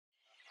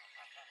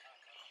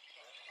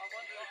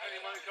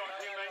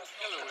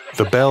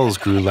The bells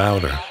grew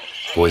louder,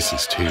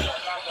 voices too.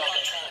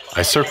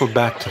 I circled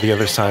back to the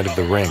other side of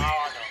the ring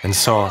and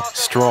saw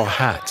straw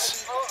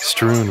hats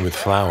strewn with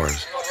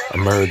flowers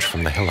emerge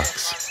from the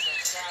hillocks.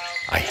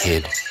 I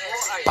hid,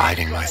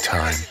 biding my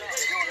time,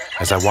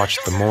 as I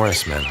watched the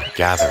Morris men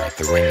gather at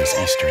the ring's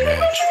eastern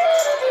edge.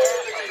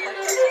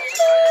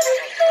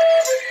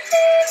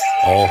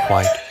 All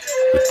white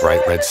with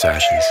bright red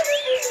sashes,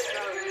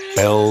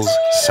 bells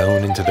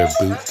sewn into their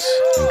boots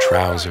and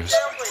trousers,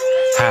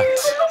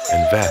 hats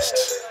and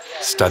vests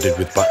studded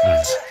with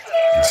buttons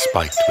and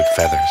spiked with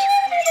feathers.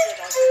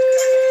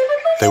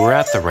 They were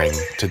at the ring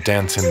to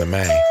dance in the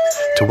May,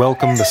 to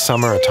welcome the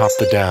summer atop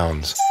the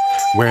downs,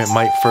 where it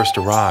might first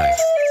arrive,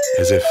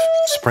 as if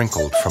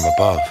sprinkled from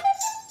above.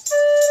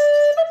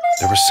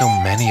 There were so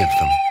many of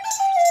them,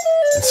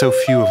 and so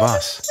few of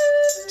us,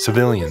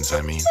 civilians,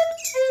 I mean,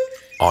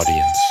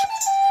 audience.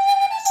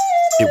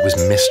 It was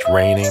mist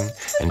raining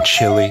and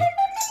chilly.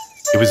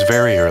 It was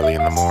very early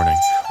in the morning.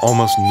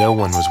 Almost no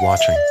one was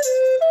watching.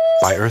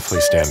 By earthly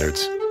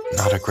standards,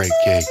 not a great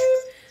gig.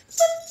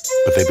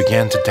 But they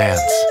began to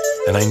dance,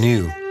 and I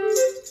knew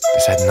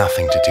this had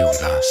nothing to do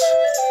with us.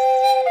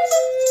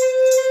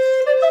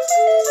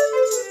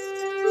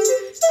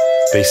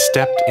 They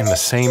stepped in the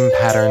same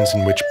patterns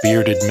in which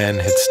bearded men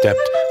had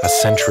stepped a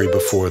century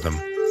before them,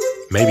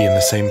 maybe in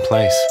the same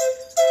place.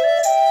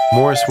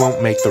 Morris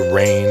won't make the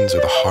rains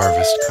or the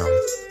harvest come.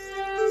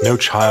 No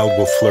child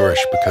will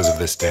flourish because of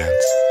this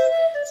dance.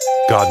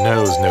 God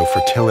knows no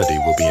fertility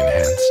will be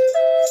enhanced.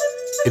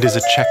 It is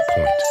a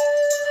checkpoint,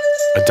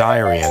 a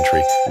diary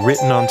entry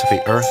written onto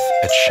the earth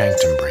at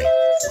Chanctonbury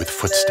with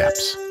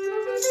footsteps,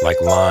 like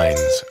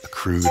lines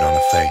accrued on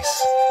a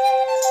face.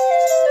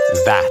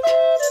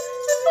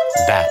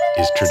 That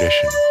is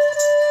tradition.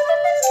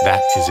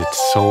 That is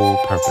its sole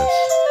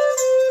purpose,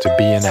 to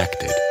be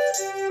enacted,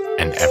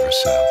 and ever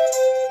so.